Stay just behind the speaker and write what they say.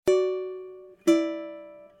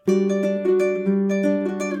If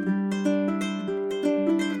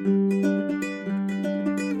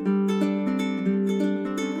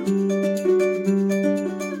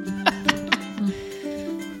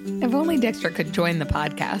only Dexter could join the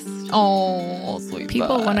podcast. Oh, sweet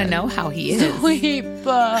People want to know how he is. Sweet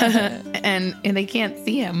bud. and they can't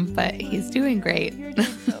see him, but he's doing great. You're doing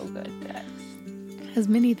so good, Dex. Has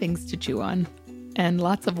many things to chew on and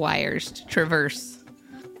lots of wires to traverse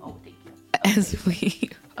Oh, thank you. as we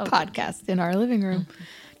podcast in our living room.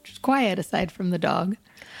 Just quiet aside from the dog.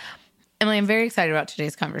 Emily, I'm very excited about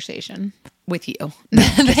today's conversation with you. No,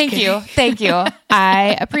 Thank you.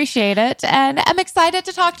 I appreciate it. And I'm excited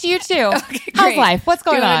to talk to you too. Okay, How's great. life? What's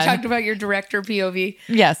going Do you on? want to talk about your director POV?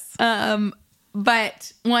 Yes.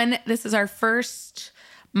 But this is our first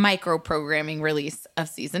micro-programming release of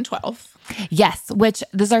season 12. Yes, which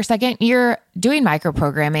this is our second year doing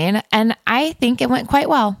microprogramming, and I think it went quite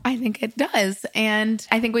well. I think it does. And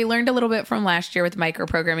I think we learned a little bit from last year with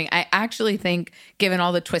microprogramming. I actually think, given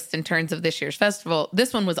all the twists and turns of this year's festival,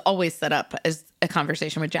 this one was always set up as a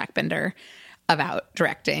conversation with Jack Bender about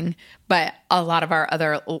directing. But a lot of our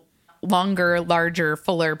other longer, larger,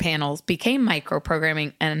 fuller panels became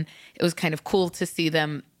microprogramming, and it was kind of cool to see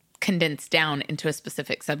them condensed down into a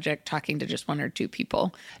specific subject, talking to just one or two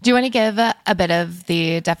people. Do you want to give a bit of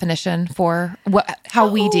the definition for how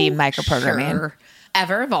we deem microprogramming? Sure.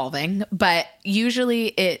 Ever evolving, but usually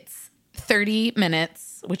it's 30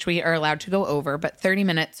 minutes, which we are allowed to go over, but 30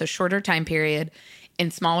 minutes, a shorter time period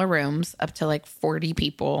in smaller rooms, up to like 40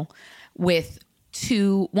 people, with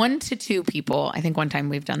 1 to 2 people. I think one time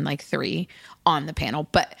we've done like 3 on the panel,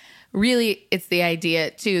 but really it's the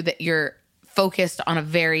idea too that you're focused on a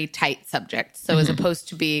very tight subject. So as opposed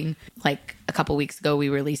to being like a couple weeks ago, we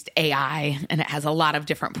released AI and it has a lot of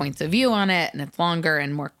different points of view on it and it's longer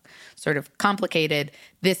and more sort of complicated.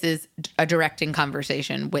 This is a directing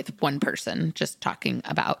conversation with one person just talking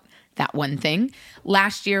about that one thing.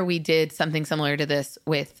 Last year, we did something similar to this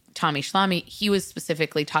with Tommy Schlamme. He was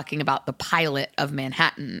specifically talking about the pilot of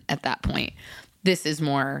Manhattan at that point. This is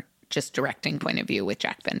more just directing point of view with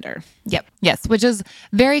Jack Bender. Yep. Yes, which is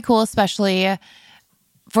very cool, especially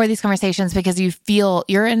for these conversations, because you feel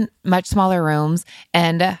you're in much smaller rooms,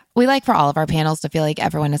 and we like for all of our panels to feel like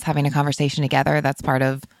everyone is having a conversation together. That's part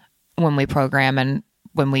of when we program and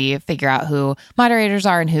when we figure out who moderators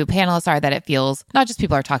are and who panelists are, that it feels not just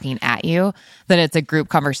people are talking at you, that it's a group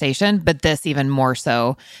conversation, but this even more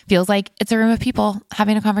so feels like it's a room of people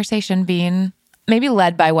having a conversation, being maybe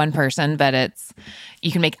led by one person, but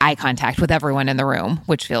you can make eye contact with everyone in the room,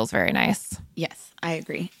 which feels very nice. Yes, I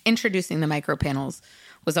agree. Introducing the micro panels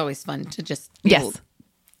was always fun to just be able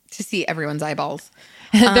to see everyone's eyeballs.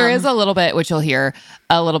 There is a little bit, which you'll hear,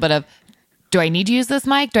 a little bit of, do I need to use this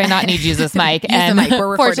mic? Do I not need to use this mic? And the mic. We're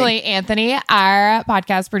recording. Fortunately, Anthony, our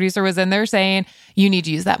podcast producer, was in there saying, you need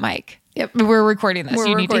to use that mic. Yep. We're recording this.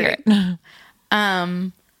 You need to hear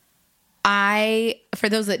it. For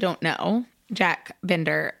those that don't know, Jack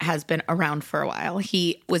Bender has been around for a while.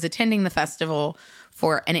 He was attending the festival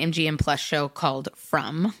for an MGM Plus show called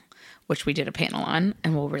From, which we did a panel on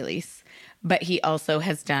and we'll release. But he also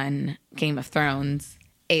has done Game of Thrones,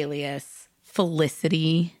 Alias,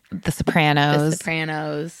 Felicity, The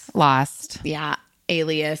Sopranos, Lost. Yeah,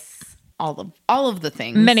 Alias, all of the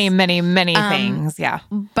things. Many things, yeah.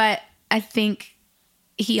 But I think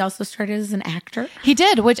he also started as an actor. He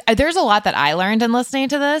did, which there's a lot that I learned in listening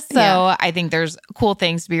to this. So Yeah. I think there's cool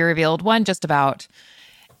things to be revealed. One, just about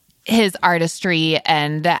his artistry,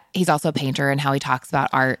 and he's also a painter and how he talks about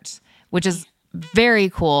art, which is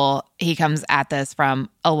very cool. He comes at this from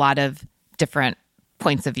a lot of different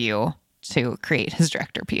points of view to create his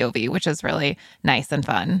director POV, which is really nice and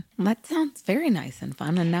fun. That sounds very nice and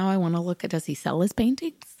fun. And now I want to look at, does he sell his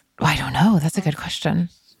paintings? Oh, I don't know. That's a good question.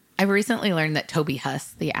 I recently learned that Toby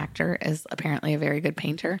Huss, the actor, is apparently a very good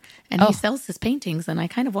painter. And he sells his paintings, and I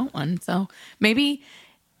kind of want one. So maybe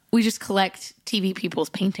we just collect TV people's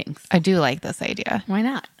paintings. I do like this idea. Why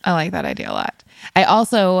not? I like that idea a lot. I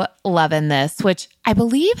also love in this, which I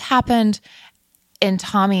believe happened in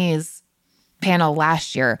Tommy's panel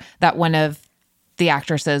last year, that one of the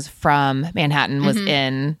actresses from Manhattan was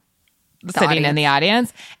sitting in the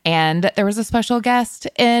audience, and there was a special guest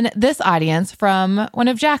in this audience from one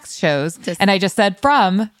of Jack's shows, and I just said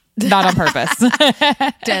from, not on purpose.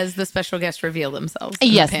 Does the special guest reveal themselves?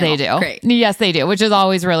 Yes, they do. Great. Yes, they do, which is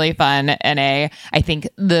always really fun. And I think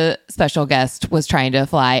the special guest was trying to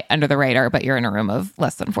fly under the radar, but you're in a room of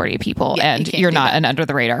less than 40 people, and you're not an under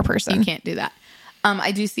the radar person. You can't do that.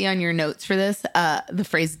 I do see on your notes for this the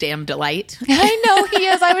phrase "damn delight." I know he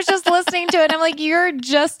is. I was just listening to it. I'm like, you're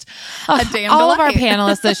just A damn all of our delight.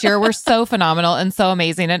 panelists this year were so phenomenal and so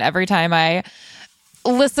amazing. And every time I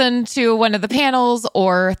listen to one of the panels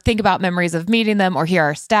or think about memories of meeting them or hear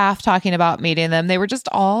our staff talking about meeting them, they were just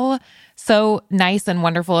all so nice and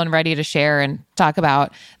wonderful and ready to share and talk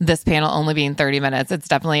about this panel only being 30 minutes. It's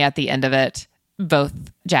definitely at the end of it. Both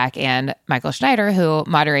Jack and Michael Schneider, who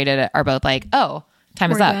moderated it, are both like, oh,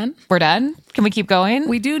 time is We're up. done? We're done. Can we keep going?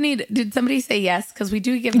 We do need. Did somebody say yes? Because we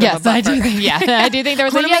do give them a Yes, buffer. I do think. Yeah, I do think there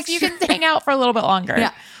was a Wanna yes. make You can hang out for a little bit longer.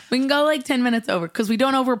 Yeah, we can go like 10 minutes over because we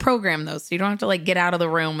don't overprogram those, so you don't have to like get out of the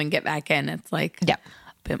room and get back in. It's like a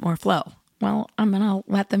bit more flow. Well, I'm gonna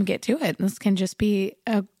let them get to it. This can just be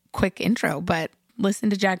a quick intro, but listen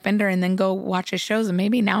to Jack Bender and then go watch his shows, and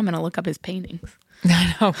maybe now I'm gonna look up his paintings.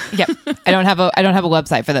 I know. Yep. I don't have a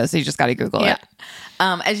website for those, so you just got to Google it.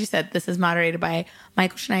 As you said, this is moderated by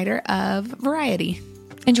Michael Schneider of Variety.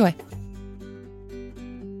 Enjoy.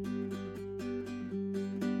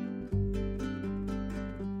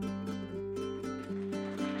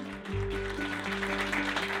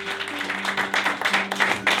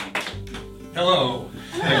 Hello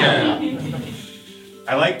again.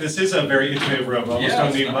 I like this is a very intimate room. Almost Yeah,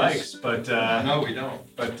 don't need it's nice. mics, but No, we don't.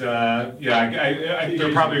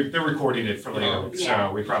 they're recording it for later, Oh.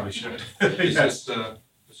 so we probably should. It's Yes. just,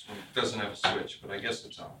 this one doesn't have a switch, but I guess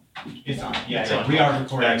it's on. It's on. Yeah, we are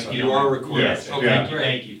recording. Excellent. You are recording. Yes. Okay, Yeah. great.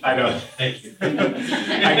 Thank you. I know. Thank you.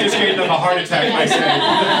 I just gave them a heart attack by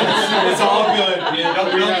saying it's all good. Yeah,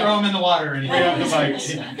 don't We have- throw them in the water or we anything. have the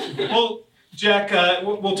mics. Well, Jack,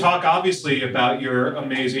 we'll talk obviously about your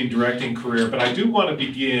amazing directing career, but I do want to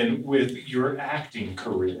begin with your acting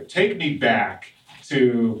career. Take me back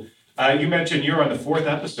to, you mentioned you're on the 4th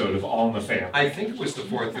episode of All in the Family. I think it was the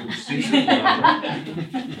 4th. It was season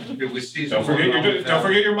 1. It was season Don't forget 1. don't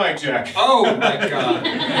forget your mic, Jack. Oh my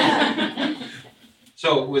God.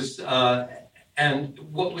 So it was, and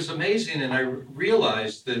what was amazing, and I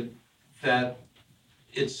realized that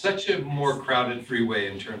it's such a more crowded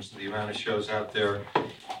freeway in terms of the amount of shows out there,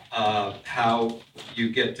 how you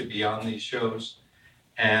get to be on these shows.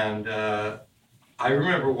 And I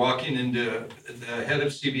remember walking into the head of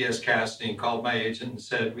CBS casting, called my agent and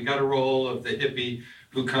said, we got a role of the hippie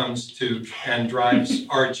who comes to and drives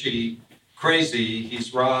Archie crazy.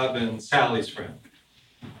 He's Rob and Sally's friend.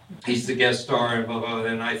 He's the guest star and blah, blah,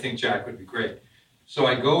 and I think Jack would be great. So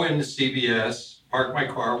I go into CBS, park my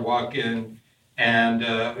car, walk in, and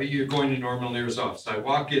you're going to Norman Lear's office. I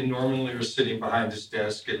walk in, Norman Lear's sitting behind his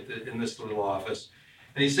desk in this little office.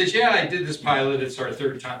 And he says, yeah, I did this pilot. It's our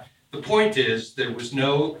 3rd time. The point is, there was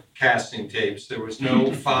no casting tapes. There was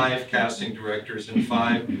no 5 casting directors and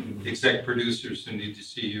 5 exec producers who need to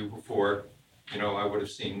see you before, I would have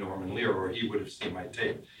seen Norman Lear or he would have seen my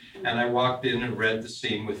tape. And I walked in and read the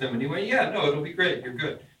scene with him, and he went, yeah, no, it'll be great. You're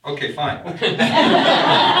good. Okay, fine.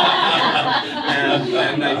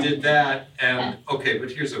 and I did that, and okay,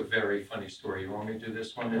 but here's a very funny story. You want me to do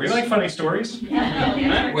this one? We like funny stories.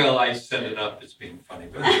 Well, I set it up as being funny,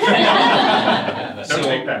 but Don't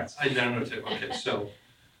take backs. I don't know. Okay, so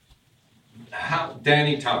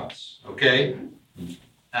Danny Thomas. Okay,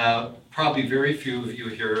 probably very few of you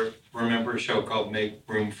here remember a show called Make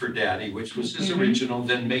Room for Daddy, which was his original.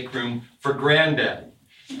 Then Make Room for Granddaddy.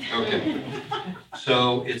 Okay,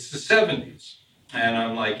 so it's the 70s, and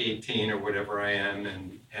I'm like 18 or whatever I am,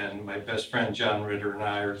 and my best friend John Ritter and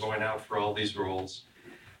I are going out for all these roles.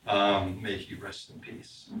 May he rest in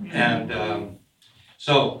peace. And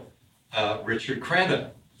so Richard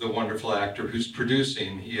Crenna, the wonderful actor who's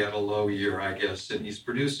producing, he had a low year, I guess, and he's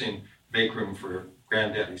producing Make Room for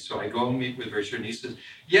Granddaddy. So I go and meet with Richard, and he says,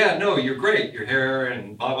 yeah, no, you're great, your hair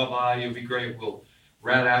and blah, blah, blah, you'll be great, we'll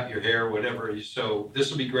rat out your hair, whatever, so this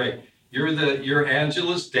will be great. You're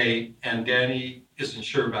Angela's date, and Danny isn't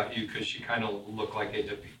sure about you because you kind of look like a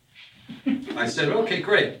hippie. I said, okay,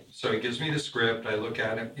 great. So he gives me the script, I look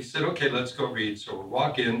at it, he said, okay, let's go read. So we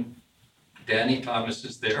walk in, Danny Thomas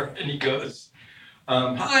is there, and he goes,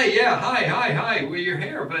 hi, with your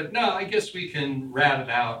hair, but no, I guess we can rat it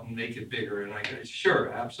out and make it bigger. And I go,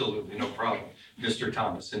 sure, absolutely, no problem, Mr.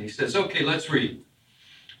 Thomas. And he says, okay, let's read.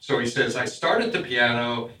 So he says, I start at the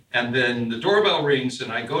piano, and then the doorbell rings,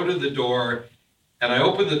 and I go to the door, and I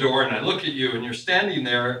open the door, and I look at you, and you're standing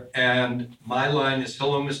there, and my line is,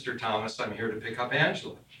 hello, Mr. Thomas, I'm here to pick up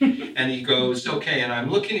Angela. And he goes, okay, and I'm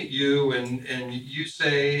looking at you, and you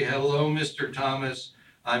say, hello, Mr. Thomas,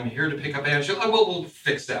 I'm here to pick up Angela. Oh, well, we'll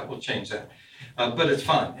fix that, we'll change that. But it's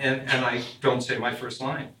fun, and I don't say my first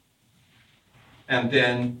line. And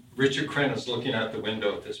then Richard Crenna's looking out the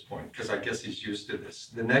window at this point, because I guess he's used to this.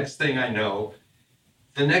 The next thing I know,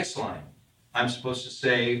 the next line, I'm supposed to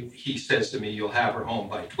say, he says to me, you'll have her home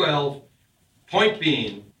by 12. Point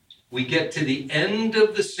being, we get to the end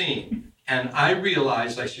of the scene, and I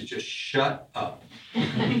realize I should just shut up.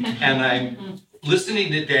 And I'm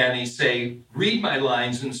listening to Danny say, read my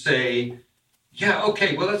lines and say, yeah,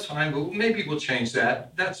 okay, well, that's fine, but maybe we'll change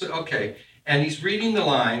that. That's okay. And he's reading the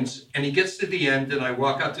lines, and he gets to the end, and I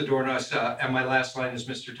walk out the door, and my last line is,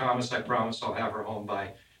 Mr. Thomas, I promise I'll have her home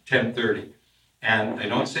by 10:30. And I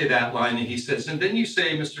don't say that line, and he says, and then you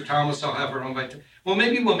say, Mr. Thomas, I'll have her home by 10. Well,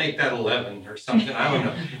 maybe we'll make that 11 or something, I don't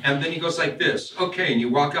know. And then he goes like this, okay, and you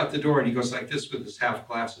walk out the door, and he goes like this with his half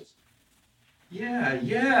glasses.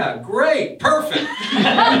 Yeah, great, perfect. And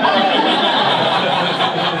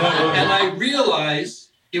I realize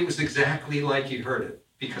it was exactly like he heard it,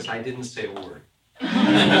 because I didn't say a word.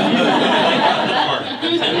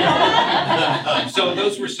 So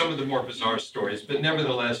those were some of the more bizarre stories, but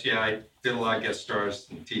nevertheless, yeah, I did a lot of guest stars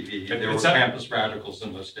on TV. There were campus radicals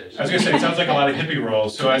in those days. I was going to say, it sounds like a lot of hippie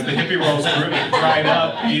roles. So as the hippie roles dried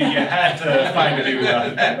up, you had to find a new...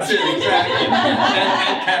 That's it, exactly.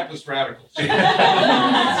 And campus radicals.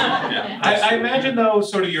 Yeah. I imagine, though,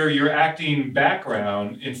 sort of your acting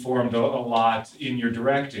background informed a lot in your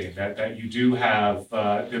directing, that you do have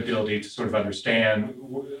the ability to sort of understand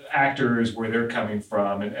actors, where they're coming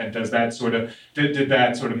from, and does that sort of, did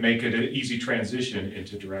that sort of make it an easy transition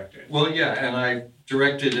into directing? Well, yeah, and I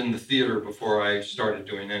directed in the theater before I started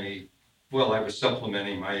doing I was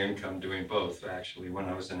supplementing my income doing both, actually, when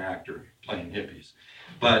I was an actor playing hippies.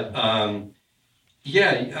 But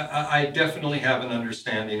yeah, I definitely have an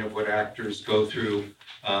understanding of what actors go through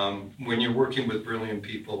when you're working with brilliant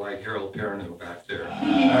people like Harold Perrineau back there.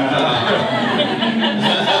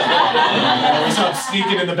 Always up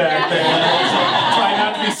sneaking in the back there. Try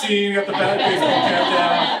not to be seen at the back.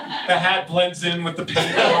 The hat blends in with the paint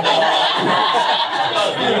on the wall.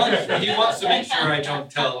 He wants to make sure I don't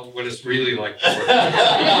tell him what it's really like to work.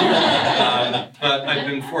 But I've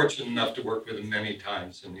been fortunate enough to work with him many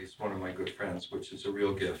times, and he's one of my good friends, which is a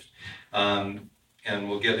real gift. And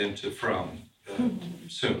we'll get into From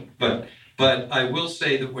soon. But I will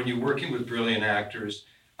say that when you're working with brilliant actors,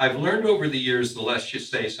 I've learned over the years the less you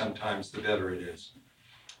say sometimes, the better it is.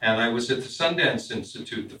 And I was at the Sundance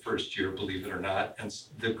Institute the first year, believe it or not, and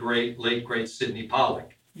the late great Sidney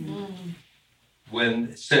Pollack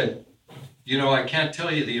said, I can't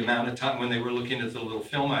tell you the amount of time when they were looking at the little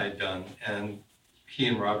film I had done, and he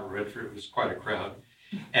and Robert Redford, it was quite a crowd.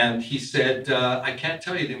 And he said, I can't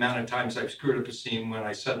tell you the amount of times I've screwed up a scene when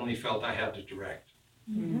I suddenly felt I had to direct.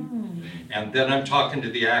 And then I'm talking to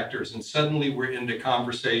the actors, and suddenly we're into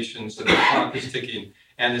conversations, and the clock is ticking,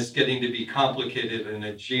 and it's getting to be complicated in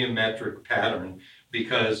a geometric pattern,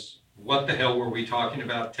 because what the hell were we talking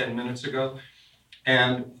about 10 minutes ago?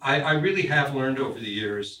 And I really have learned over the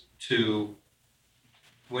years to,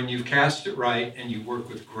 when you've cast it right and you work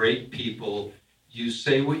with great people, you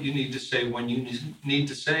say what you need to say when you need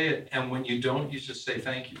to say it, and when you don't, you just say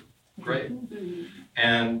thank you. Great.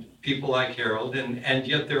 And people like Harold, and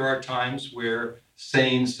yet there are times where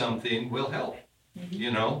saying something will help,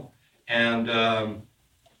 And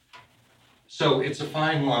so it's a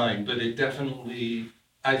fine line, but it definitely,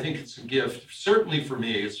 I think it's a gift. Certainly for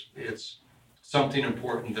me, it's something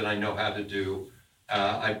important that I know how to do.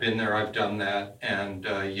 I've been there, I've done that, and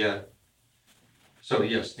so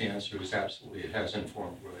yes, the answer is absolutely, it has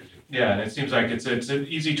informed what I do. Yeah, and it seems like it's an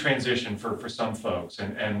easy transition for some folks.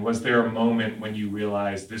 And was there a moment when you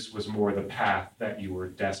realized this was more the path that you were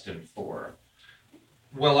destined for?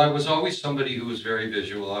 Well, I was always somebody who was very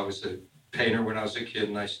visual. I was a painter when I was a kid,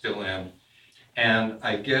 and I still am. And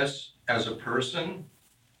I guess as a person,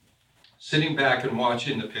 sitting back and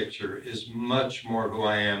watching the picture is much more who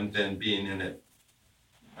I am than being in it.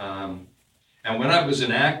 And when I was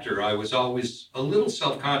an actor, I was always a little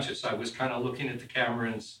self-conscious. I was kind of looking at the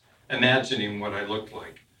camera and imagining what I looked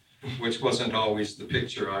like, which wasn't always the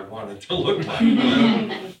picture I wanted to look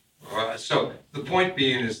like. So the point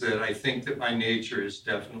being is that I think that my nature is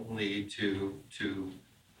definitely to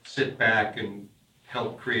sit back and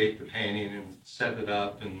help create the painting and set it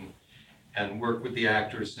up and work with the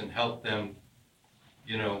actors and help them,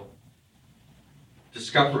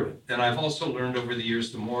 discover it. And I've also learned over the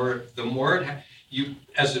years, the more you,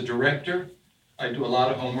 as a director, I do a lot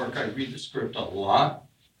of homework. I read the script a lot.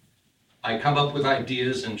 I come up with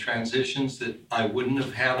ideas and transitions that I wouldn't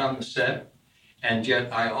have had on the set. And yet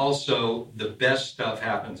the best stuff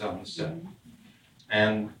happens on the set.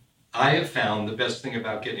 And I have found the best thing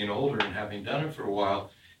about getting older and having done it for a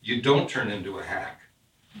while, you don't turn into a hack.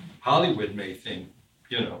 Hollywood may think,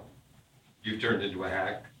 you've turned into a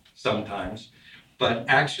hack sometimes. But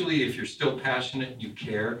actually, if you're still passionate and you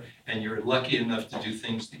care, and you're lucky enough to do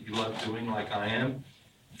things that you love doing like I am,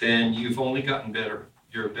 then you've only gotten better.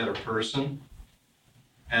 You're a better person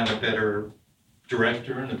and a better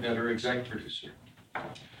director and a better exec producer.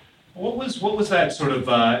 What was that sort of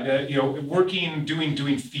working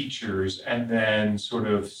doing features and then sort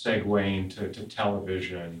of segueing to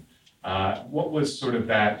television? What was sort of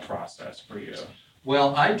that process for you?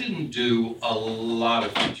 Well, I didn't do a lot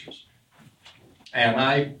of features. And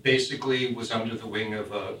I basically was under the wing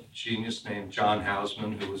of a genius named John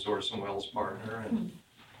Houseman, who was Orson Welles' partner and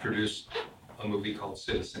produced a movie called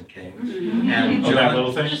Citizen Kane. And John, that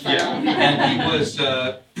little thing? Yeah, and he was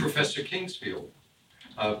Professor Kingsfield,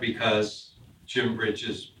 because Jim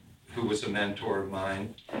Bridges, who was a mentor of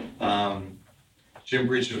mine, Jim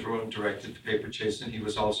Bridges wrote and directed The Paper Chase, and he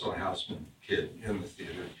was also a Houseman kid in the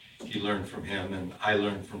theater. He learned from him, and I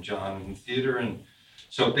learned from John in the theater. And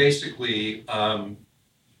so basically, what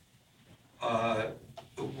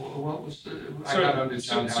was I got under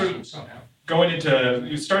John Houseman somehow. Going into,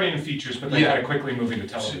 you're starting in features, but then kind of quickly moving to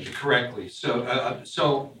television. Correctly.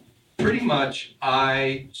 So pretty much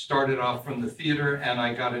I started off from the theater and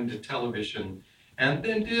I got into television and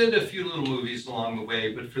then did a few little movies along the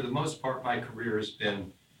way, but for the most part my career has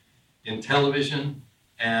been in television,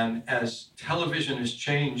 and as television has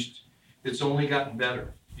changed, it's only gotten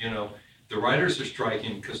better. The writers are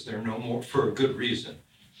striking because there are no more, for a good reason.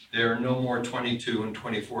 There are no more 22 and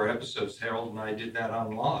 24 episodes. Harold and I did that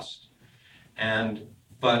on Lost.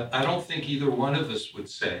 But I don't think either one of us would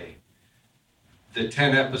say the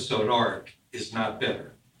 10 episode arc is not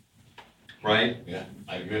better, right? Yeah,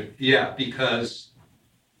 I agree. Yeah, because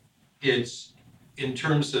it's, in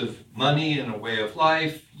terms of money and a way of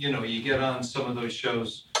life, you get on some of those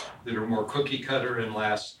shows that are more cookie cutter and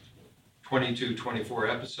last 22, 24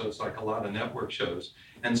 episodes, like a lot of network shows,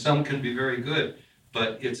 and some can be very good,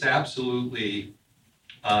 but it's absolutely,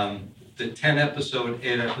 the 10 episode,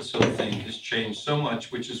 8 episode thing has changed so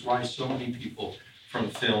much, which is why so many people from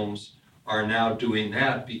films are now doing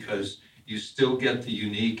that, because you still get the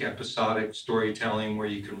unique episodic storytelling where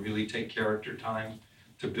you can really take character time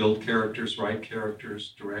to build characters, write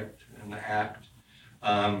characters, direct and act.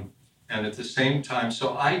 And at the same time,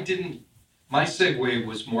 so my segue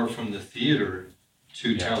was more from the theater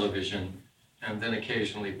to television, and then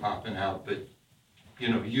occasionally popping out, but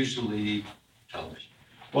usually television.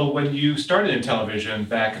 Well, when you started in television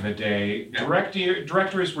back in the day,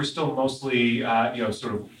 directors were still mostly,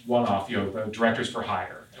 sort of one-off, the directors for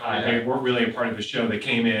hire. They weren't really a part of the show. They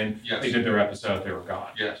came in, they did their episode, they were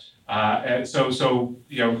gone. Yes. And so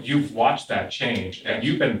you've watched that change, and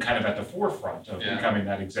you've been kind of at the forefront of becoming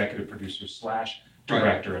that executive producer /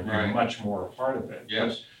 director, and being much more a part of it.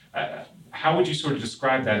 Yes. But, how would you sort of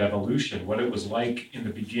describe that evolution, what it was like in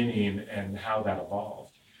the beginning and how that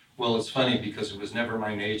evolved? Well, it's funny because it was never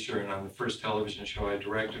my nature, and on the first television show I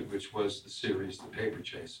directed, which was the series The Paper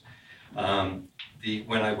Chase,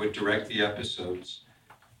 when I would direct the episodes,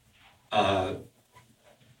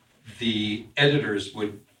 the editors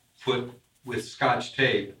would put with Scotch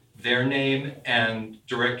tape their name and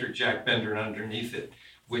director Jack Bender underneath it,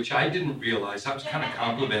 which I didn't realize. I was kind of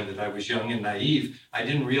complimented. I was young and naive. I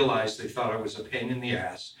didn't realize they thought I was a pain in the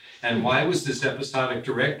ass. And why was this episodic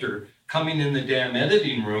director coming in the damn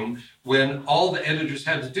editing room when all the editors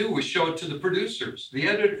had to do was show it to the producers?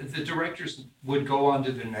 The directors would go on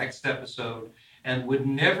to the next episode and would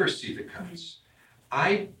never see the cuts.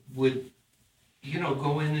 I would,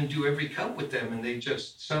 go in and do every cut with them, and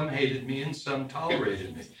some hated me and some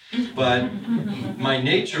tolerated me. But my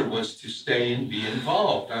nature was to stay and be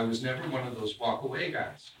involved. I was never one of those walk away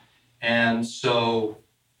guys. And so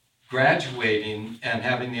graduating and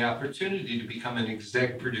having the opportunity to become an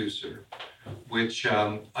exec producer, which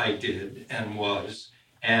I did and was,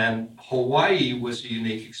 and Hawaii was a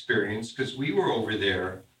unique experience because we were over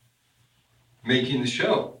there making the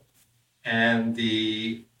show. And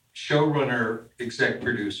the showrunner exec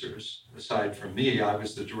producers, aside from me, I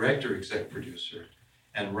was the director exec producer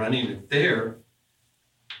and running it there.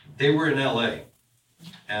 They were in LA,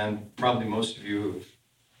 and probably most of you have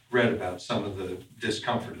read about some of the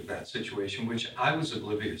discomfort of that situation, which I was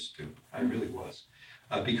oblivious to. I really was,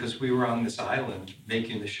 because we were on this island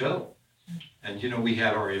making the show. And we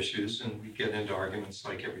had our issues and we get into arguments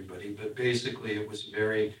like everybody, but basically it was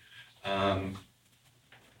very,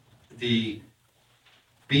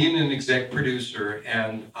 being an exec producer,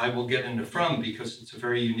 and I will get into from because it's a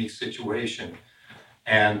very unique situation.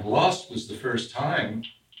 And Lost was the first time.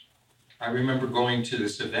 I remember going to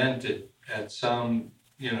this event at some,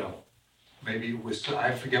 maybe it was,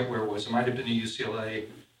 I forget where it was. It might have been a UCLA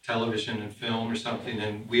television and film or something,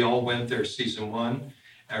 and we all went there season 1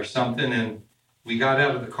 or something, and we got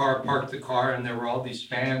out of the car, parked the car, and there were all these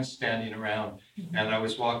fans standing around, and I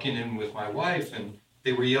was walking in with my wife, and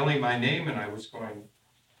they were yelling my name, and I was going,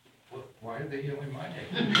 why are they yelling my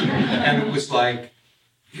name? And it was like,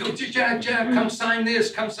 yo, Jack, come sign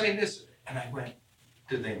this, come sign this. And I went,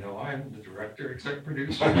 did they know I'm the director, exec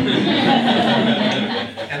producer? And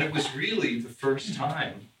it was really the first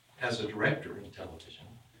time as a director in television.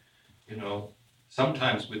 You know,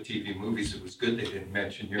 sometimes with TV movies, it was good they didn't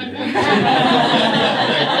mention your name. They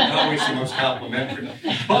weren't always the most complimentary.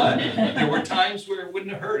 But there were times where it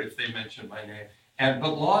wouldn't have hurt if they mentioned my name.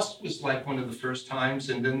 But Lost was like one of the first times,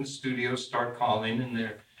 and then the studios start calling, and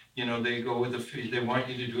they go with they want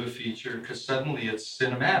you to do a feature because suddenly it's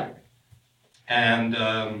cinematic. And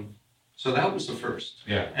so that was the first.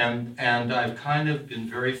 Yeah. And I've kind of been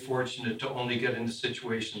very fortunate to only get into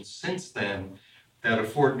situations since then that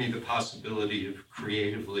afford me the possibility of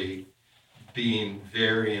creatively being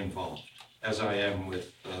very involved, as I am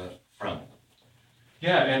with From.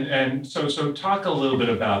 Yeah, and so talk a little bit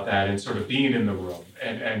about that and sort of being in the room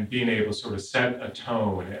and being able to sort of set a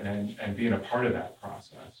tone and being a part of that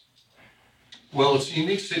process. Well, it's a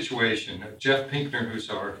unique situation. Jeff Pinkner, who's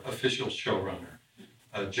our official showrunner,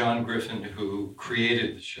 John Griffin, who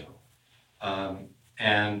created the show.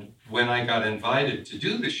 And when I got invited to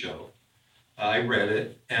do the show, I read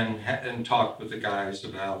it and talked with the guys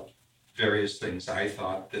about various things I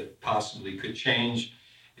thought that possibly could change,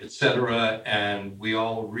 etc. And we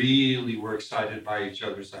all really were excited by each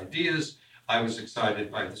other's ideas. I was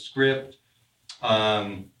excited by the script.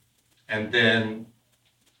 And then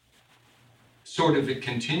sort of it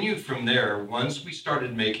continued from there. Once we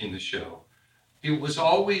started making the show, it was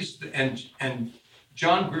always, and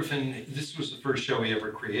John Griffin, this was the first show he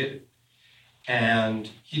ever created. And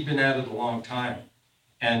he'd been at it a long time.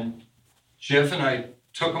 And Jeff and I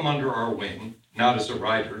took him under our wing, not as a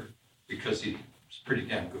writer, because he was a pretty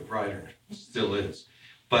damn good writer, still is,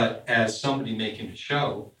 but as somebody making a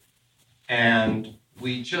show. And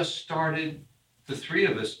we just started, the three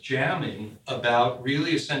of us, jamming about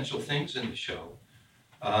really essential things in the show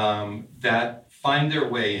that find their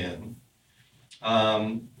way in.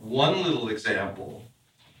 One little example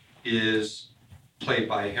is played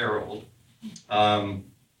by Harold.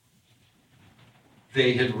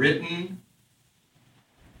 They had written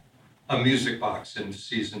a music box into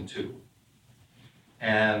season 2.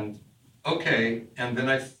 And okay, and then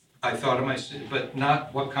I thought of myself, but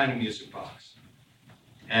not what kind of music box.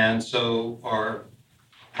 And so our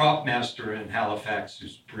prop master in Halifax,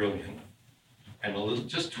 who's brilliant and a little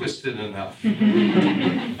just twisted enough,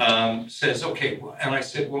 says, okay, well, and I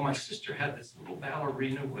said, well, my sister had this little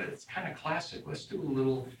ballerina, it's kind of classic. Let's do a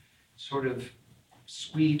little sort of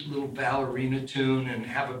sweet little ballerina tune and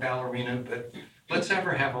have a ballerina, but let's have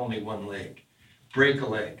her have only one leg. Break a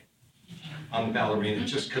leg on the ballerina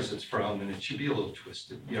just because it's From, and it should be a little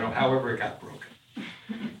twisted, however it got broken.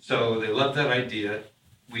 So they loved that idea.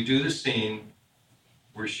 We do the scene.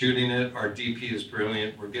 We're shooting it. Our DP is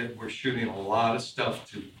brilliant. We're shooting a lot of stuff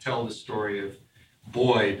to tell the story of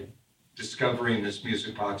Boyd discovering this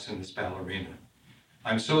music box and this ballerina.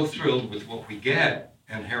 I'm so thrilled with what we get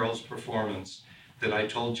and Harold's performance that I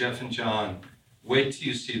told Jeff and John, wait till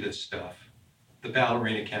you see this stuff. The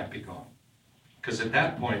ballerina can't be gone. Because at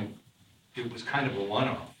that point, it was kind of a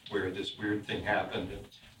one-off where this weird thing happened. And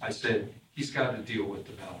I said, he's got to deal with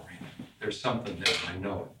the ballerina. There's something there, I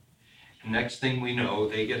know it. And next thing we know,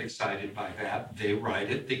 they get excited by that. They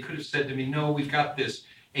write it. They could have said to me, no, we've got this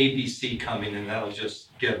ABC coming and that'll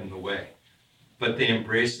just get in the way. But they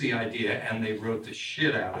embraced the idea and they wrote the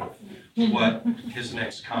shit out of what his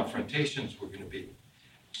next confrontations were going to be.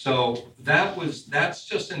 So that's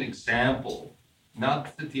just an example.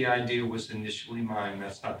 Not that the idea was initially mine,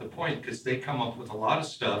 that's not the point, because they come up with a lot of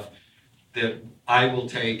stuff that I will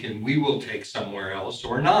take and we will take somewhere else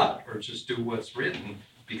or not, or just do what's written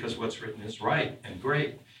because what's written is right and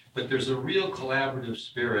great. But there's a real collaborative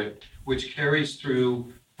spirit which carries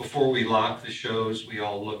through. Before we lock the shows, we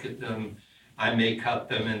all look at them. I may cut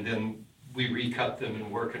them and then we recut them and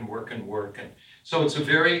work and work and work. And so it's a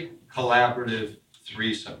very collaborative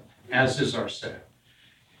threesome, as is our set.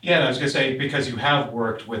 Yeah, and I was going to say, because you have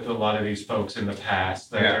worked with a lot of these folks in the past,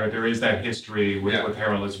 there is that history with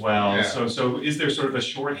Harold as well. Yeah. So is there sort of a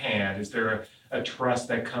shorthand? Is there a trust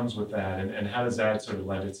that comes with that? And how does that sort of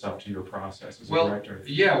lend itself to your process as a director?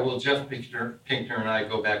 Yeah, well, Jeff Pinkner and I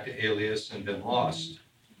go back to Alias and Been Lost,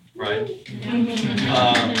 right?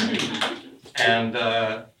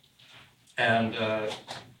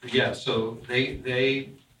 So they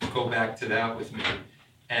go back to that with me.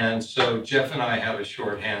 And so Jeff and I had a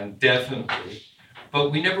shorthand, definitely,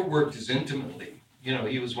 but we never worked as intimately. You know,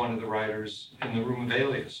 he was one of the writers in the room of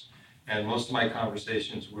Alias, and most of my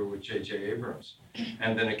conversations were with J.J. Abrams,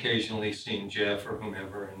 and then occasionally seeing Jeff or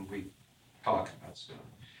whomever, and we talk about stuff.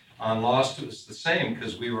 On Lost, it was the same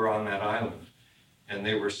because we were on that island, and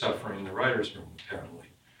they were suffering the writer's room, apparently.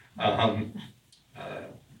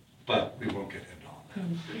 But we won't get into all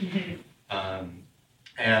that.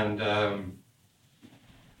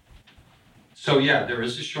 So yeah, there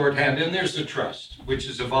is a shorthand, and there's the trust, which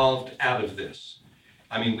has evolved out of this.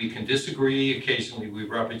 I mean, we can disagree, occasionally we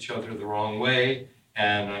rub each other the wrong way,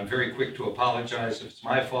 and I'm very quick to apologize if it's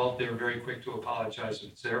my fault, they're very quick to apologize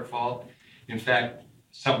if it's their fault. In fact,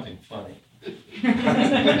 something funny.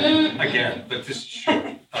 Again, but this is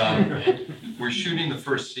short. We're shooting the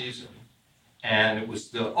first season, and it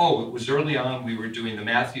was early on, we were doing the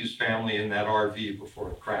Matthews family in that RV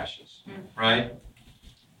before it crashes, right?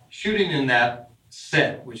 Shooting in that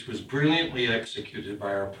set, which was brilliantly executed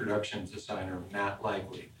by our production designer, Matt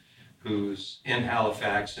Likely, who's in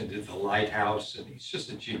Halifax and did The Lighthouse, and he's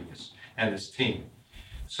just a genius, and his team.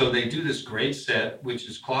 So they do this great set, which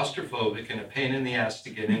is claustrophobic and a pain in the ass to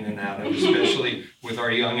get in and out of, especially with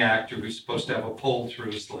our young actor who's supposed to have a pole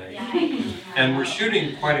through his leg. And we're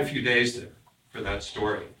shooting quite a few days there for that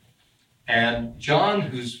story. And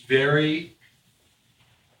John,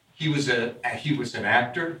 he was an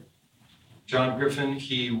actor. John Griffin,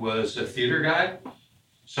 he was a theater guy.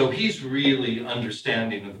 So he's really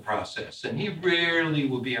understanding of the process. And he rarely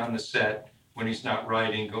will be on the set when he's not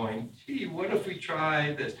writing going, gee, what if we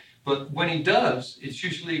try this? But when he does, it's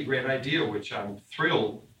usually a great idea, which I'm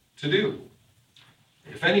thrilled to do.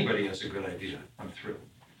 If anybody has a good idea, I'm thrilled.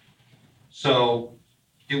 So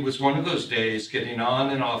it was one of those days getting on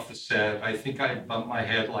and off the set. I think I bumped my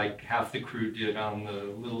head like half the crew did on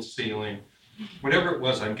the little ceiling. Whatever it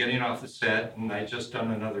was, I'm getting off the set, and I just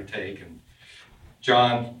done another take, and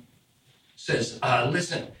John says,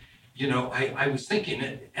 listen, you know, I was thinking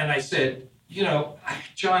it, and I said, you know,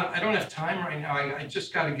 John, I don't have time right now. I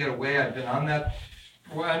just got to get away. I've been on that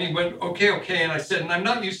for a while. And he went, okay. And I said, and I'm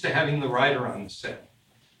not used to having the writer on the set.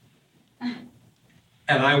 And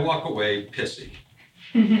I walk away pissy.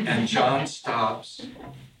 And John stops,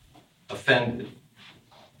 offended.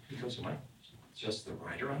 He goes, am I just the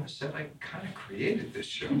writer on the set? I kind of created this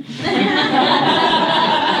show.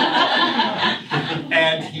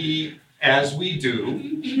 And he, as we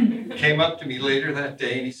do, came up to me later that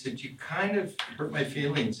day and he said, you kind of hurt my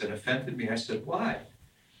feelings and offended me. I said, why?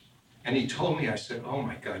 And he told me, I said, oh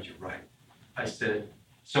my God, you're right. I said,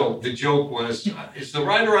 so the joke was, is the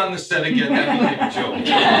writer on the set again? That became a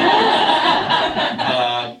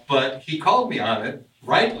joke. But he called me on it,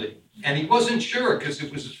 rightly. And he wasn't sure because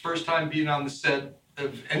it was his first time being on the set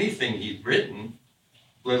of anything he'd written,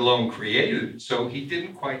 let alone created. So he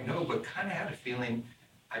didn't quite know, but kind of had a feeling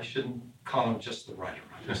I shouldn't call him just the writer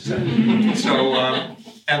on the set. So,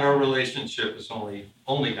 and our relationship has only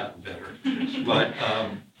gotten better. But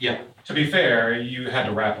yeah. To be fair, you had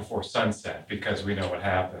to wrap before sunset because we know what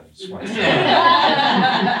happens. Very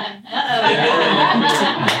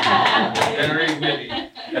witty.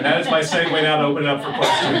 And that is my segue now to open it up for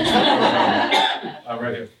questions.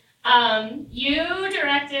 Right here. You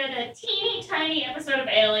directed a teeny tiny episode of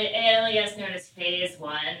Alias known as Phase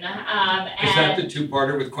 1. Is that the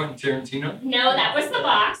two-parter with Quentin Tarantino? No, that was The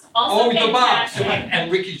Box. Also The Box! fantastic.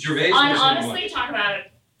 And Ricky Gervais was in Honestly, talk about it.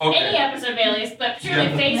 Okay. Any episode of Alias, but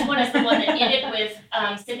particularly Phase 1 is the one that ended with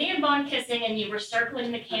Sydney and Bond kissing, and you were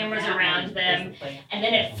circling the cameras around them, and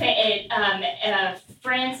then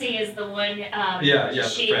Francie is the one.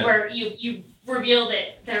 Where you revealed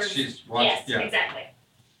it. She's watched. Yes, yeah. exactly.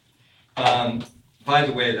 By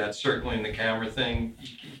the way, that circling the camera thing,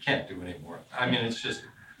 you can't do anymore. I mean, it's just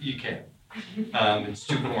you can't. It's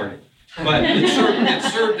too corny. But it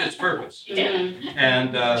served its purpose. And,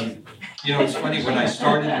 you know, it's funny, when I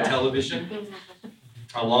started in television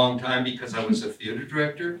a long time because I was a theater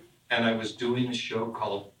director and I was doing a show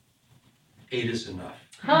called 8 is Enough.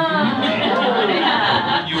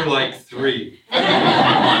 You were like 3.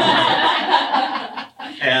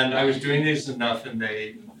 And I was doing 8 is Enough and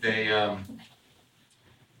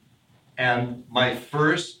and my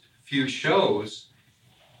first few shows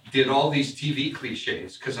did all these TV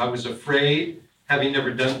cliches because I was afraid, having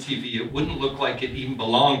never done TV, it wouldn't look like it even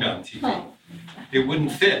belonged on TV. It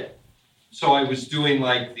wouldn't fit. So I was doing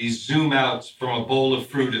like these zoom outs from a bowl of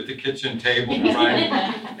fruit at the kitchen table, right?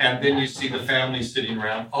 And then you see the family sitting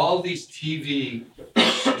around. All these TV,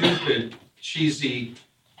 stupid, cheesy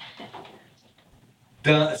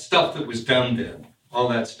stuff that was done then, all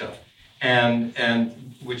that stuff. and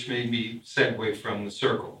which made me segue from the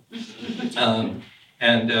circle.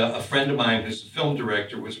 And a friend of mine who's a film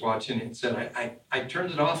director was watching it and said, I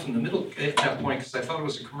turned it off in the middle at that point because I thought it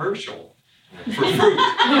was a commercial for fruit.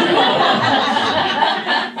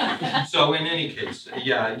 So in any case,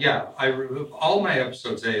 all my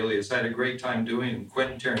episodes of Alias, I had a great time doing.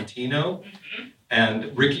 Quentin Tarantino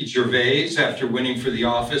and Ricky Gervais, after winning for The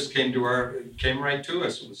Office, came right to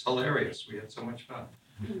us. It was hilarious. We had so much fun.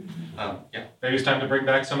 Maybe it's time to bring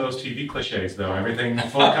back some of those TV cliches, though. Everything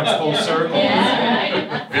comes full circle.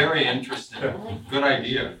 Yeah. Very interesting. Good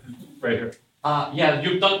idea. Right here.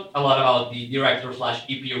 You've talked a lot about the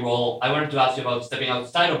director/EP role. I wanted to ask you about stepping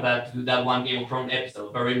outside of that to do that one Game of Thrones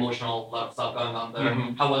episode. Very emotional, a lot of stuff going on there.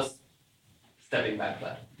 Mhm. How was stepping back to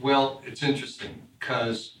that? Well, it's interesting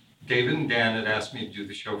because David and Dan had asked me to do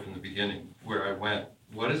the show from the beginning, where I went,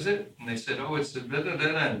 what is it? And they said, oh, it's the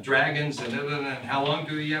and dragons and and how long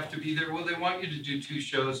do you have to be there? Well, they want you to do 2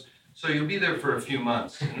 shows, so you'll be there for a few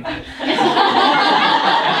months. And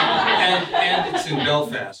it's in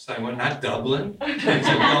Belfast. I went, not Dublin. It's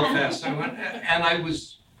in Belfast. I went, and I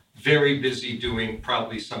was very busy doing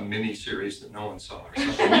probably some mini series that no one saw or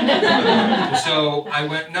something. So I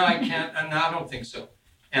went, no, I can't, and I don't think so.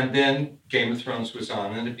 And then Game of Thrones was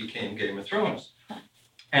on, and it became Game of Thrones.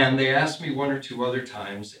 And they asked me 1 or 2 other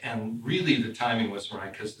times, and really the timing wasn't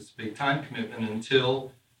right because it's a big time commitment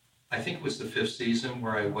until I think it was the 5th season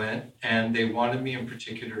where I went, and they wanted me in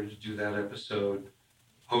particular to do that episode,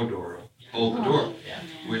 Hodor, Hold the Door,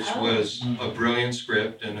 which was a brilliant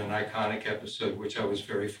script and an iconic episode, which I was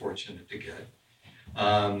very fortunate to get.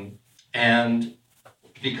 And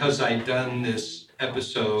because I'd done this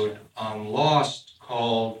episode on Lost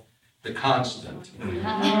called The Constant,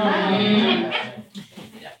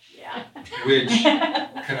 which,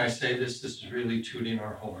 can I say this? This is really tooting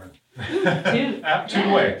our horn.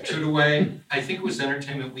 Toot away. I think it was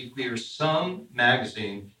Entertainment Weekly or some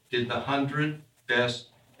magazine did the 100 best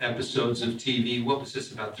episodes of TV. What was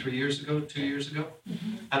this, about 3 years ago, 2 years ago?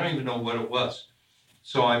 I don't even know what it was.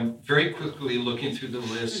 So I'm very quickly looking through the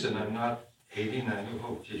list, and I'm not hating. I know,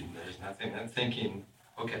 oh, gee, there's nothing. I'm thinking,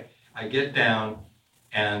 okay. I get down,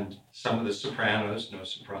 and some of The Sopranos, no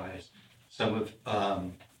surprise. Some of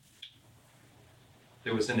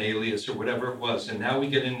there was an Alias or whatever it was, and now we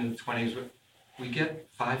get into the 20s. We get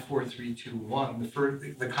 5, 4, 3, 2, 1.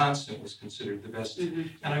 The Constant was considered the best, and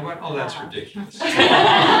I went, "Oh, that's ridiculous." I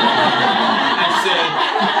said,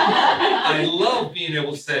 "I love being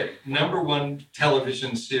able to say #1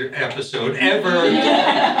 television episode ever,"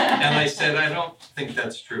 and I said, "I don't think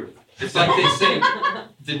that's true." It's like they say,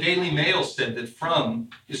 the Daily Mail said that From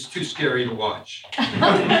is too scary to watch.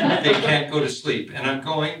 They can't go to sleep, and I'm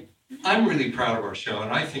going. I'm really proud of our show,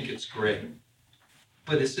 and I think it's great.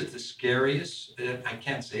 But is it the scariest? I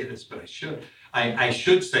can't say this, but I should. I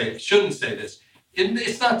shouldn't say this.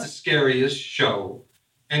 It's not the scariest show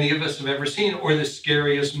any of us have ever seen, or the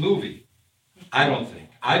scariest movie. I don't think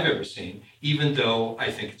I've ever seen, even though I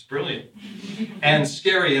think it's brilliant and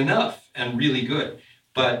scary enough and really good.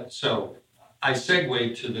 But so I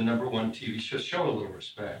segue to the #1 TV show. Show a little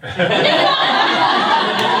respect.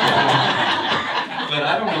 But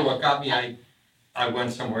I don't know what got me. I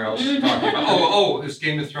went somewhere else talking about, it was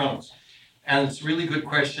Game of Thrones. And it's a really good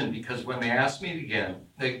question because when they asked me again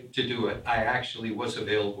to do it, I actually was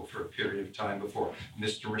available for a period of time before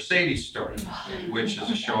Mr. Mercedes started, which is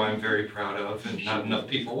a show I'm very proud of and not enough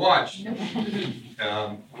people watched.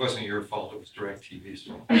 It wasn't your fault, it was DirecTV's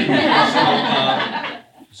fault.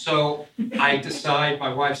 So I decide,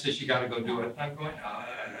 my wife says, you got to go do it. And I'm going,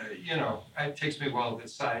 it takes me a while to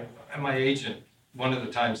decide. And my agent, one of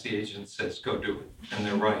the times the agent says, go do it. And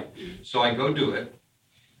they're right. So I go do it.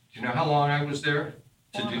 Do you know how long I was there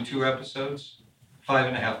to do 2 episodes?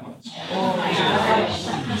 5.5 months. Oh my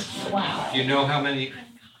gosh. Wow. Do you know how many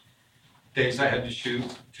days I had to shoot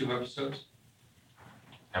 2 episodes?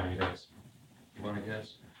 How many days? You want to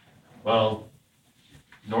guess? Well,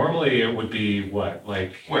 normally it would be what,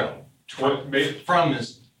 like? Well, maybe, From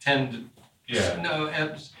is 10 to, yeah. no,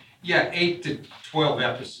 8 to 12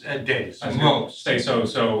 days, I was most. gonna say,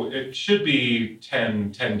 so it should be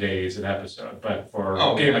 10 days an episode, but for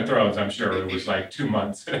Game of Thrones, I'm sure it was like 2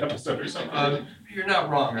 months an episode or something. You're not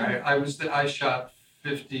wrong. I shot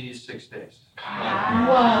 56 days.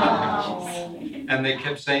 Wow. And they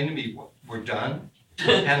kept saying to me, we're done.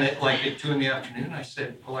 And at 2 p.m, I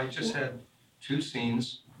said, well, I just had 2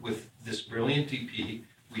 scenes with this brilliant DP.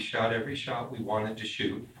 We shot every shot we wanted to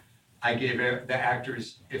shoot. I gave the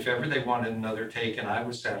actors, if ever they wanted another take and I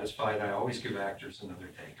was satisfied, I always give actors another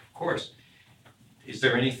take. Of course. Is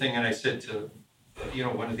there anything, and I said to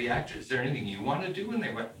one of the actors, is there anything you want to do? And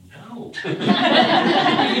they went, no.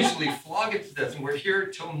 We usually flog it to death, and we're here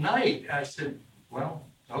till night. I said, well,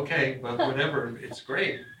 okay, but whatever, it's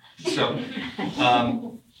great. So,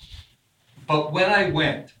 but when I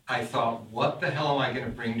went, I thought, what the hell am I going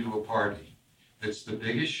to bring to a party that's the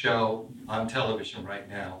biggest show on television right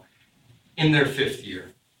now in their 5th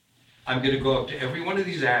year? I'm going to go up to every one of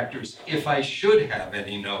these actors, if I should have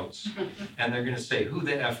any notes, and they're going to say, who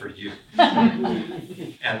the F are you?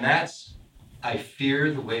 And that's, I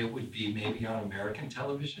fear, the way it would be maybe on American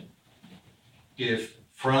television. If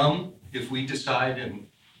we decide in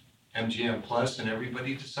MGM Plus and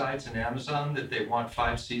everybody decides in Amazon that they want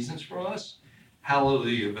 5 seasons from us,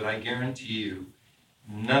 hallelujah, but I guarantee you,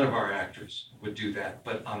 none of our actors would do that.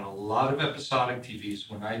 But on a lot of episodic TVs,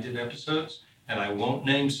 when I did episodes, and I won't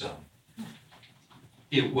name some,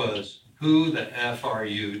 it was, who the F are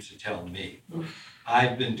you to tell me?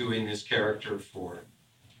 I've been doing this character for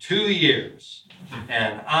 2 years,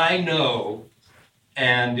 and I know,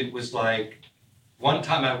 and it was like, one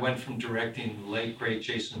time I went from directing the late, great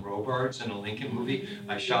Jason Robards in a Lincoln movie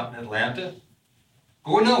I shot in Atlanta.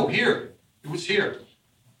 Oh no, here, it was here.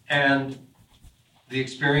 And the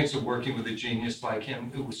experience of working with a genius like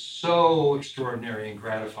him, it was so extraordinary and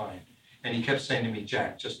gratifying. And he kept saying to me,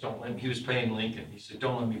 Jack, just don't let me, he was playing Lincoln. He said,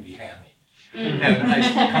 don't let me be hammy.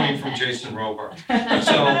 And coming from Jason Robards.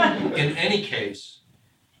 So in any case,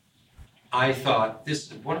 I thought,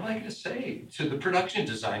 what am I going to say to the production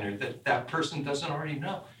designer that person doesn't already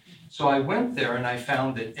know? So I went there and I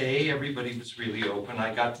found that everybody was really open.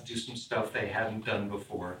 I got to do some stuff they hadn't done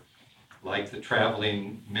before, like the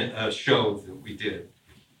traveling show that we did,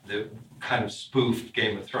 that kind of spoofed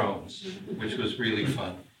Game of Thrones, which was really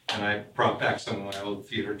fun. And I brought back some of my old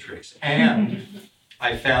theater tricks. And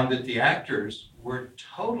I found that the actors were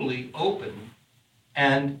totally open.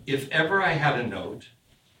 And if ever I had a note,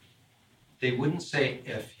 they wouldn't say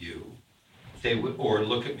F you, or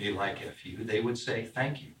look at me like F you, they would say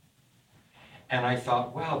thank you. And I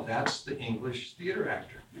thought, wow, that's the English theater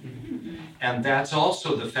actor. And that's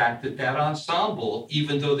also the fact that ensemble,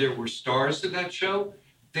 even though there were stars of that show,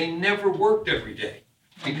 they never worked every day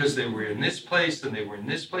because they were in this place and they were in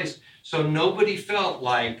this place. So nobody felt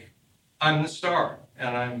like I'm the star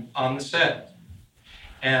and I'm on the set.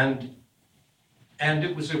 And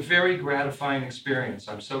it was a very gratifying experience.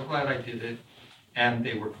 I'm so glad I did it, and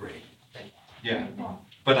they were great. Yeah,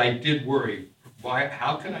 but I did worry,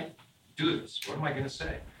 how can I do this? What am I going to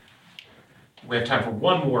say? We have time for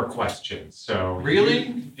one more question, so.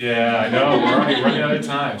 Really? Yeah, I know, we're already running out of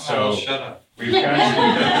time, so. Shut up. We've got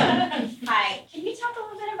Hi, can you talk a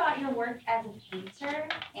little bit about your work as a painter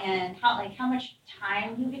and how much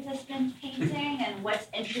time you get to spend painting and what's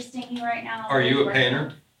interesting you right now? Are you a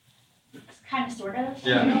painter? Kind of, sort of.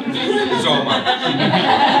 Yeah, so am I.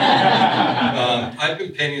 I've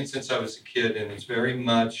been painting since I was a kid, and it's very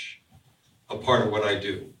much a part of what I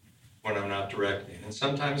do when I'm not directing. And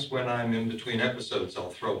sometimes when I'm in between episodes, I'll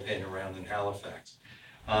throw paint around in Halifax.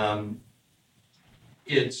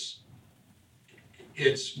 It's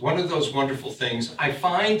one of those wonderful things. I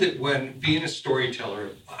find that when being a storyteller,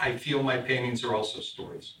 I feel my paintings are also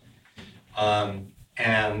stories.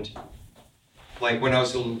 And like when I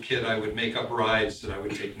was a little kid, I would make up rides that I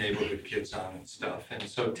would take neighborhood kids on and stuff. And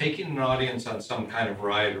so taking an audience on some kind of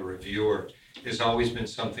ride or a viewer has always been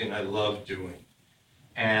something I love doing.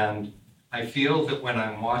 And I feel that when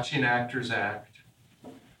I'm watching actors act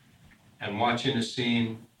and watching a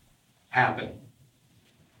scene happen,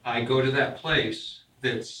 I go to that place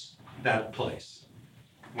that's that place.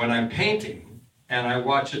 When I'm painting and I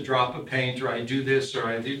watch a drop of paint or I do this or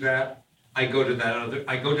I do that, I go to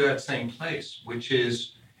that same place, which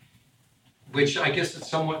I guess it's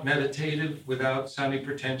somewhat meditative without sounding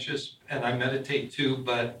pretentious, and I meditate too,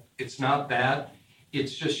 but it's not that.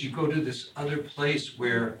 It's just you go to this other place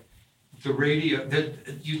where the radio,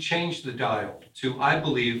 that you change the dial to, I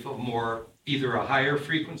believe, either a higher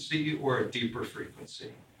frequency or a deeper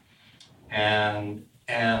frequency. And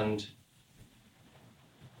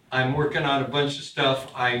I'm working on a bunch of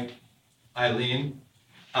stuff. Eileen,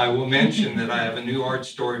 I will mention that I have a new art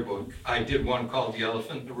storybook. I did one called The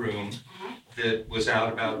Elephant in the Room that was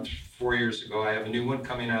out about 4 years ago. I have a new one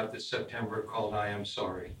coming out this September called I Am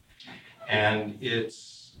Sorry. And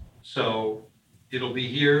it'll be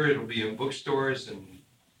here, it'll be in bookstores and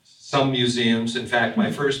some museums. In fact, my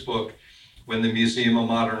first book, when the Museum of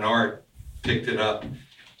Modern Art picked it up,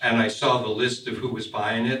 and I saw the list of who was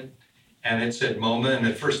buying it, and it said MoMA, and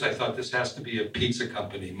at first I thought this has to be a pizza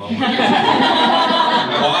company, MoMA.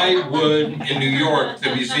 Why would, in New York,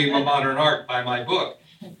 the Museum of Modern Art buy my book?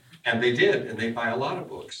 And they did, and they buy a lot of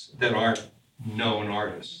books that aren't known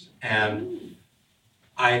artists. And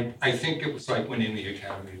I think it was like winning the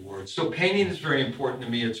Academy Award. So painting is very important to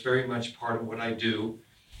me. It's very much part of what I do.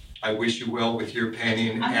 I wish you well with your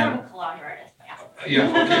painting. I'm and more of a collage artist, but yeah,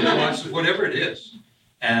 okay, collage, whatever it is,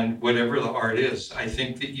 and whatever the art is, I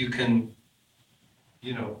think that you can,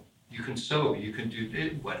 you can sew, you can do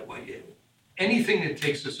anything that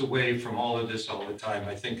takes us away from all of this all the time.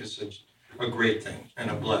 I think is a great thing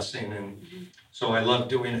and a blessing, and so I love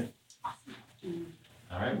doing it.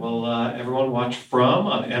 All right, well, everyone watch From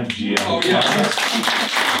on MGM. Oh, yeah. I'm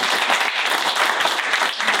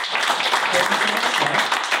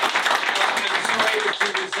sorry to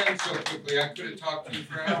do this end so quickly. I could have talked to you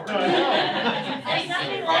for hours. There's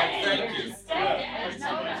nothing left. Thank you. Stay. There's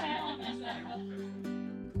no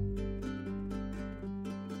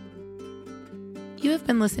You have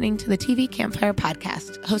been listening to the TV Campfire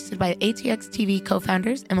podcast, hosted by ATX TV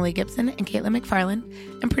co-founders Emily Gibson and Caitlin McFarland,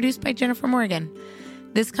 and produced by Jennifer Morgan.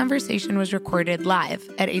 This conversation was recorded live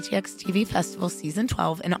at ATX TV Festival Season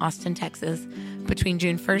 12 in Austin, Texas, between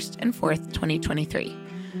June 1st and 4th, 2023.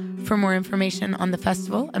 For more information on the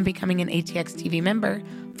festival and becoming an ATX TV member,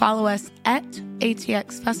 follow us at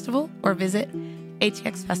ATX Festival or visit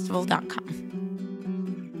atxfestival.com.